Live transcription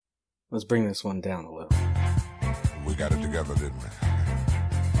Let's bring this one down a little. We got it together, didn't we?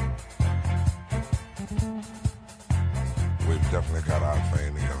 We've definitely got our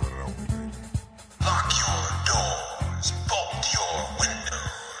thing together, don't we, baby? Lock your doors, bolt your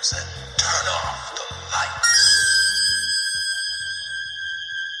windows, and turn off the lights.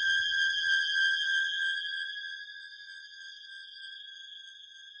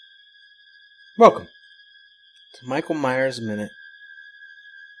 Welcome to Michael Myers Minute,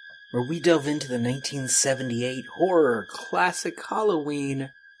 where we delve into the 1978 horror classic Halloween,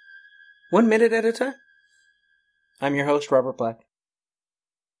 1 minute at a time. I'm your host, Robert Black.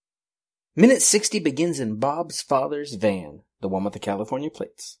 Minute 60 begins in Bob's father's van, the one with the California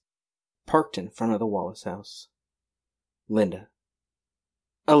plates, parked in front of the Wallace house. Lynda.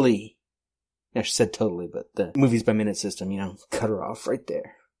 Ali. Now, she said totally, but the movies by minute system, cut her off right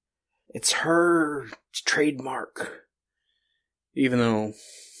there. It's her trademark. Even though...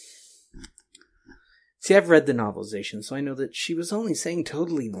 See, I've read the novelization, so I know that she was only saying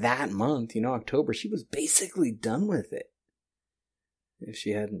totally that month, October. She was basically done with it. If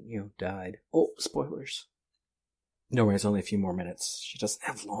she hadn't, died. Oh, spoilers. No worries, only a few more minutes. She doesn't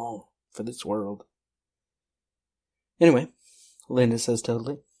have long for this world. Anyway, Lynda says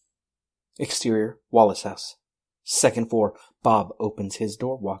totally. Exterior, Wallace house. Second floor, Bob opens his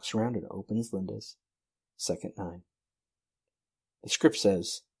door, walks around, and opens Lynda's. Second 9. The script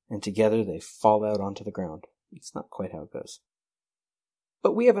says, and together they fall out onto the ground. It's not quite how it goes.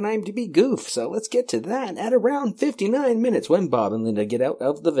 But we have an IMDb goof, so let's get to that. At around 59 minutes, when Bob and Lynda get out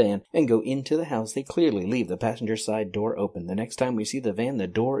of the van and go into the house, they clearly leave the passenger side door open. The next time we see the van, the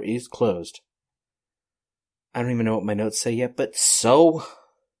door is closed. I don't even know what my notes say yet, but so...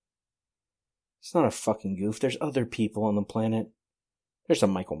 It's not a fucking goof. There's other people on the planet. There's a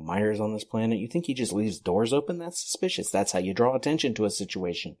Michael Myers on this planet. You think he just leaves doors open? That's suspicious. That's how you draw attention to a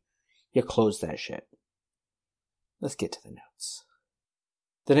situation. You close that shit. Let's get to the notes.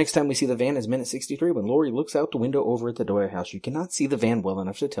 The next time we see the van is minute 63 when Laurie looks out the window over at the Doyle house. You cannot see the van well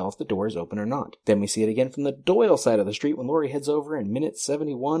enough to tell if the door is open or not. Then we see it again from the Doyle side of the street when Laurie heads over in minute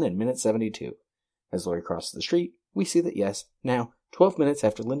 71 and minute 72. As Laurie crosses the street, we see that yes, now, 12 minutes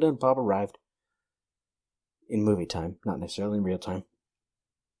after Lynda and Bob arrived, in movie time, not necessarily in real time.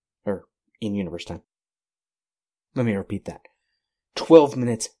 Or in universe time. Let me repeat that. 12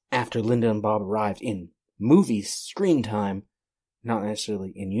 minutes after Lynda and Bob arrived in movie screen time, not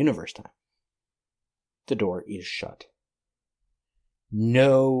necessarily in universe time. The door is shut.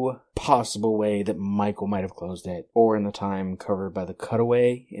 No possible way that Michael might have closed it, or in the time covered by the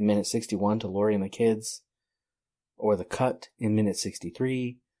cutaway in minute 61 to Laurie and the kids, or the cut in minute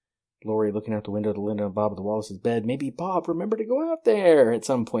 63, Laurie looking out the window to Lynda and Bob at the Wallace's bed. Maybe Bob remembered to go out there at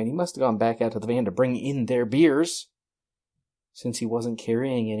some point. He must have gone back out to the van to bring in their beers, since he wasn't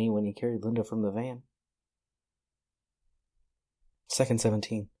carrying any when he carried Lynda from the van. Second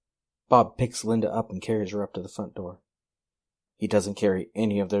 17. Bob picks Lynda up and carries her up to the front door. He doesn't carry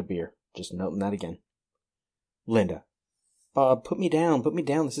any of their beer. Just noting that again. Lynda. Bob, put me down. Put me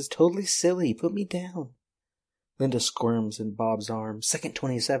down. This is totally silly. Put me down. Lynda squirms in Bob's arms. Second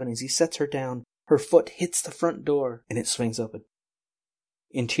 27, as he sets her down, her foot hits the front door, and it swings open.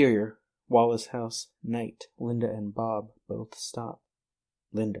 Interior, Wallace house, night. Lynda and Bob both stop.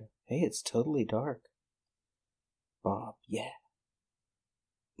 Lynda, hey, it's totally dark. Bob, yeah.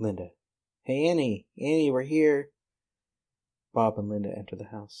 Lynda, hey, Annie, we're here. Bob and Lynda enter the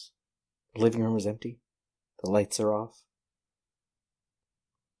house. The living room is empty. The lights are off.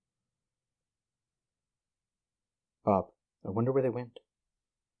 Bob, I wonder where they went.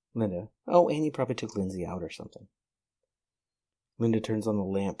 Lynda, oh, Annie probably took Lindsay out or something. Lynda turns on the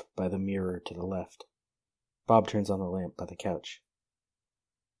lamp by the mirror to the left. Bob turns on the lamp by the couch.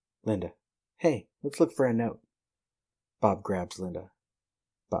 Lynda, hey, let's look for a note. Bob grabs Lynda.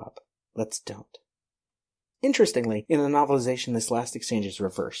 Bob, let's don't. Interestingly, in the novelization, this last exchange is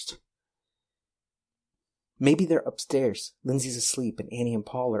reversed. Maybe they're upstairs. Lindsay's asleep and Annie and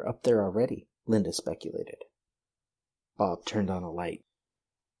Paul are up there already, Lynda speculated. Bob turned on a light.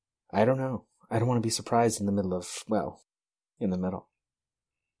 I don't know. I don't want to be surprised in the middle of, in the middle.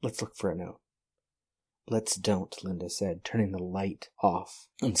 Let's look for a note. Let's don't, Lynda said, turning the light off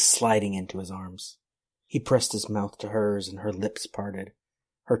and sliding into his arms. He pressed his mouth to hers and her lips parted.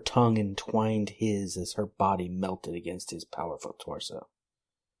 Her tongue entwined his as her body melted against his powerful torso.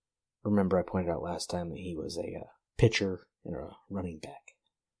 Remember I pointed out last time that he was a pitcher and a running back.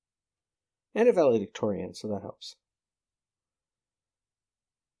 And a valedictorian, so that helps.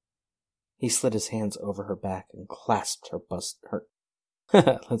 He slid his hands over her back and clasped her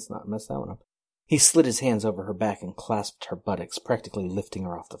Let's not mess that one up. He slid his hands over her back and clasped her buttocks, practically lifting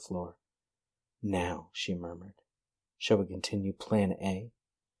her off the floor. Now, she murmured. Shall we continue plan A?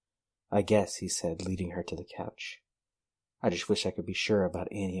 I guess, he said, leading her to the couch. I just wish I could be sure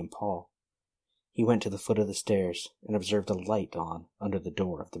about Annie and Paul. He went to the foot of the stairs and observed a light on under the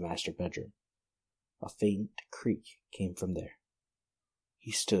door of the master bedroom. A faint creak came from there.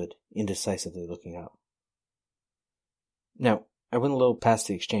 He stood, indecisively looking up. Now, I went a little past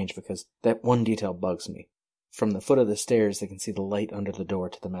the exchange because that one detail bugs me. From the foot of the stairs, they can see the light under the door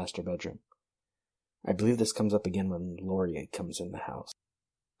to the master bedroom. I believe this comes up again when Laurier comes in the house.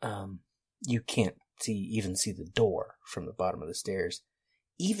 You can't even see the door from the bottom of the stairs.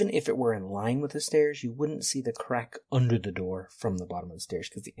 Even if it were in line with the stairs, you wouldn't see the crack under the door from the bottom of the stairs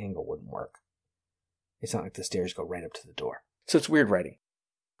because the angle wouldn't work. It's not like the stairs go right up to the door. So it's weird writing.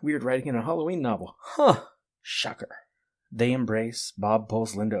 Weird writing in a Halloween novel. Huh. Shocker. They embrace. Bob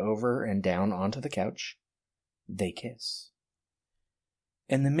pulls Lynda over and down onto the couch. They kiss.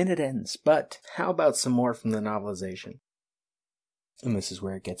 And the minute ends. But how about some more from the novelization? And this is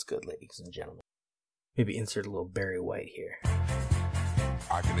where it gets good, ladies and gentlemen. Maybe insert a little Barry White here.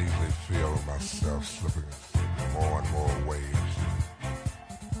 I can easily feel myself slipping into more and more waves.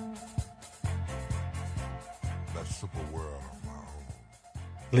 That super world of my own.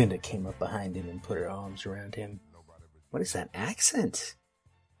 Lynda came up behind him and put her arms around him. What is that accent?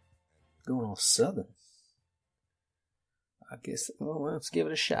 Going all southern. I guess, well, let's give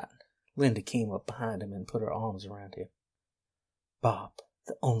it a shot. Lynda came up behind him and put her arms around him. Bob,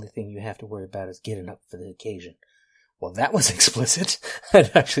 the only thing you have to worry about is getting up for the occasion. Well, that was explicit. I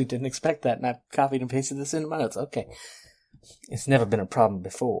actually didn't expect that, and I copied and pasted this into my notes. Okay. It's never been a problem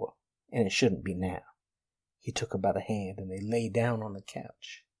before, and it shouldn't be now. He took her by the hand, and they lay down on the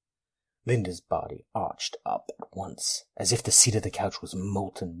couch. Lynda's body arched up at once, as if the seat of the couch was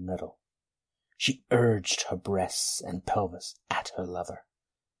molten metal. She urged her breasts and pelvis at her lover,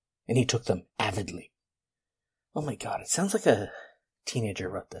 and he took them avidly. Oh my god, it sounds like a teenager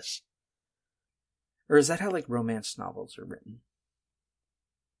wrote this. Or is that how, like, romance novels are written?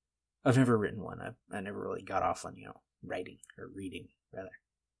 I've never written one. I never really got off on, writing, or reading, rather.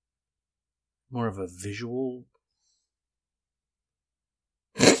 More of a visual...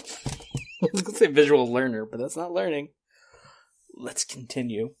 I was going to say visual learner, but that's not learning. Let's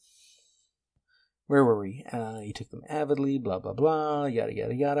continue. Where were we? He took them avidly, blah, blah, blah, yada,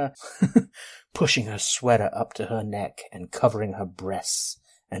 yada, yada. Pushing her sweater up to her neck and covering her breasts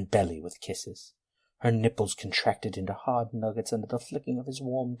and belly with kisses. Her nipples contracted into hard nuggets under the flicking of his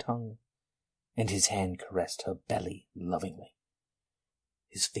warm tongue, and his hand caressed her belly lovingly.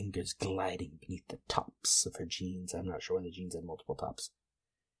 His fingers gliding beneath the tops of her jeans. I'm not sure why the jeans had multiple tops.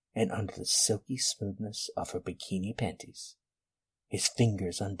 And under the silky smoothness of her bikini panties. His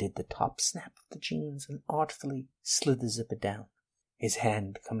fingers undid the top snap of the jeans and artfully slid the zipper down, his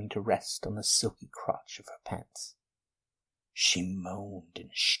hand coming to rest on the silky crotch of her pants. She moaned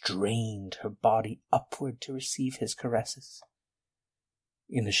and strained her body upward to receive his caresses.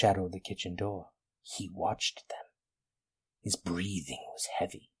 In the shadow of the kitchen door, he watched them. His breathing was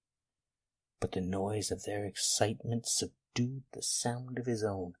heavy, but the noise of their excitement subdued the sound of his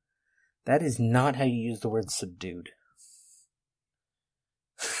own. That is not how you use the word subdued.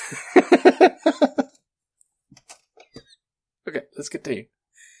 Okay, let's continue.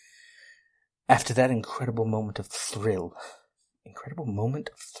 After that incredible moment of thrill. Incredible moment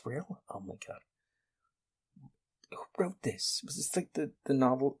of thrill? Oh my god. Who wrote this? Was this like the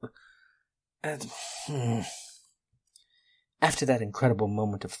novel? After that incredible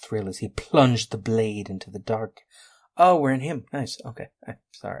moment of thrill as he plunged the blade into the dark. Oh, we're in him. Nice. Okay.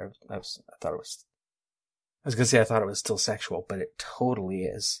 Sorry. I thought it was... I was going to say I thought it was still sexual, but it totally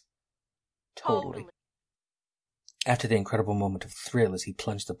is. Totally. After the incredible moment of thrill as he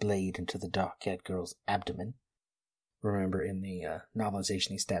plunged the blade into the dark-haired girl's abdomen. Remember, in the novelization,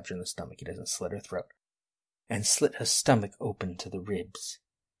 he stabs her in the stomach. He doesn't slit her throat. And slit her stomach open to the ribs.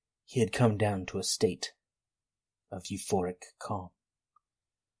 He had come down to a state of euphoric calm.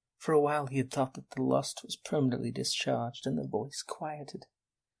 For a while he had thought that the lust was permanently discharged and the voice quieted.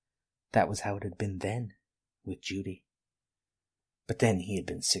 That was how it had been then, with Judy. But then he had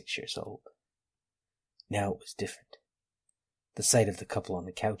been 6 years old. Now it was different. The sight of the couple on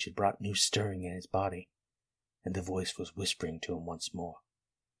the couch had brought new stirring in his body, and the voice was whispering to him once more.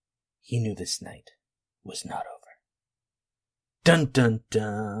 He knew this night was not over. Dun dun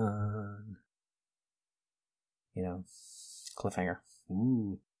dun! Cliffhanger.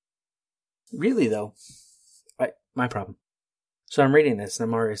 Ooh. Really, though, my problem. So I'm reading this, and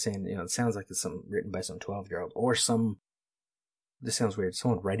I'm already saying, it sounds like it's something written by some 12-year-old, or this sounds weird,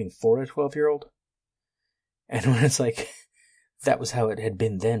 someone writing for a 12-year-old? And when it's like, That was how it had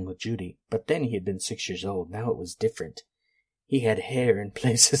been then with Judy, but then he had been 6 years old. Now it was different. He had hair in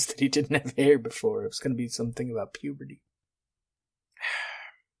places that he didn't have hair before. It was going to be something about puberty.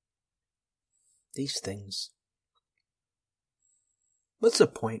 These things. What's the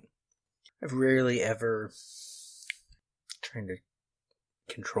point? I've rarely ever... trying to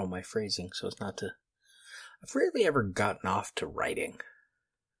control my phrasing so as not to... I've rarely ever gotten off to writing.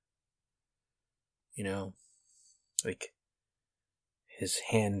 You know, like... his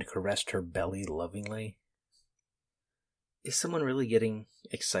hand caressed her belly lovingly. Is someone really getting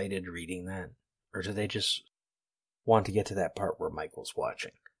excited reading that? Or do they just want to get to that part where Michael's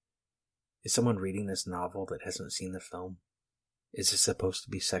watching? Is someone reading this novel that hasn't seen the film? Is this supposed to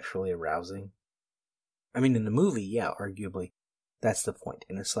be sexually arousing? I mean, in the movie, yeah, arguably, that's the point.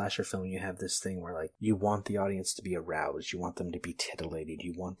 In a slasher film, you have this thing where, like, you want the audience to be aroused, you want them to be titillated,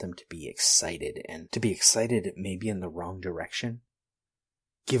 you want them to be excited, and to be excited maybe in the wrong direction.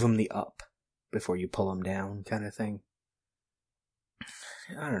 Give them the up before you pull them down kind of thing.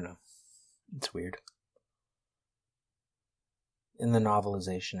 I don't know. It's weird. In the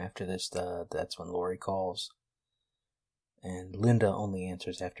novelization after this, that's when Laurie calls. And Lynda only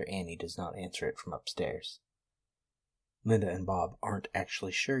answers after Annie does not answer it from upstairs. Lynda and Bob aren't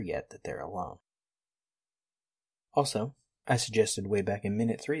actually sure yet that they're alone. Also, I suggested way back in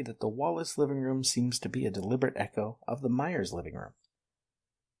minute 3 that the Wallace living room seems to be a deliberate echo of the Myers living room.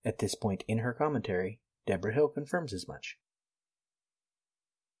 At this point in her commentary, Deborah Hill confirms as much.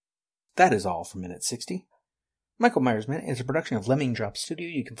 That is all for Minute 60. Michael Myers Minute is a production of Lemming Drop Studio.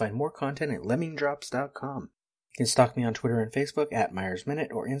 You can find more content at lemmingdrops.com. You can stalk me on Twitter and Facebook at Myers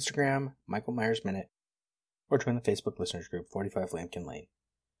Minute or Instagram, Michael Myers Minute, or join the Facebook listeners group, 45 Lambkin Lane.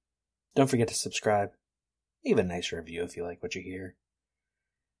 Don't forget to subscribe. Leave a nice review if you like what you hear.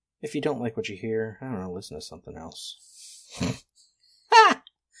 If you don't like what you hear, I don't know, listen to something else.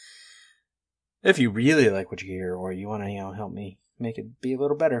 If you really like what you hear, or you want to, help me make it be a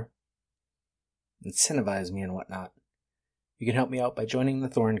little better, incentivize me and whatnot, you can help me out by joining the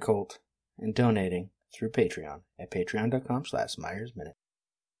Thorn Cult and donating through Patreon at patreon.com/MyersMinute.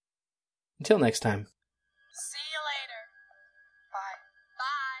 Until next time. See you later. Bye.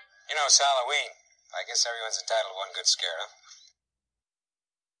 Bye. You know, it's Halloween. I guess everyone's entitled to one good scare, huh?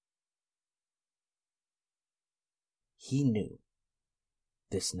 He knew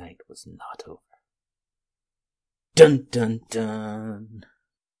this night was not over. Dun dun dun.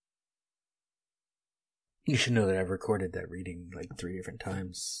 You should know that I've recorded that reading like 3 different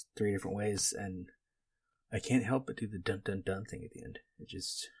times, 3 different ways, and I can't help but do the dun dun dun thing at the end. It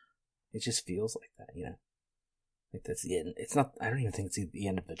just feels like that, Like that's the end. It's not, I don't even think it's the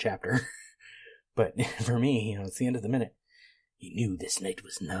end of the chapter. But for me, it's the end of the minute. He knew this night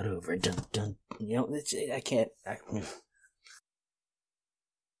was not over. Dun dun. I can't.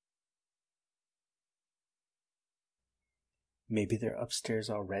 Maybe they're upstairs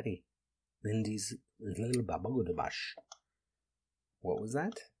already. Lindy's little babodabash. What was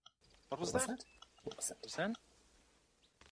that? What was that? What was that?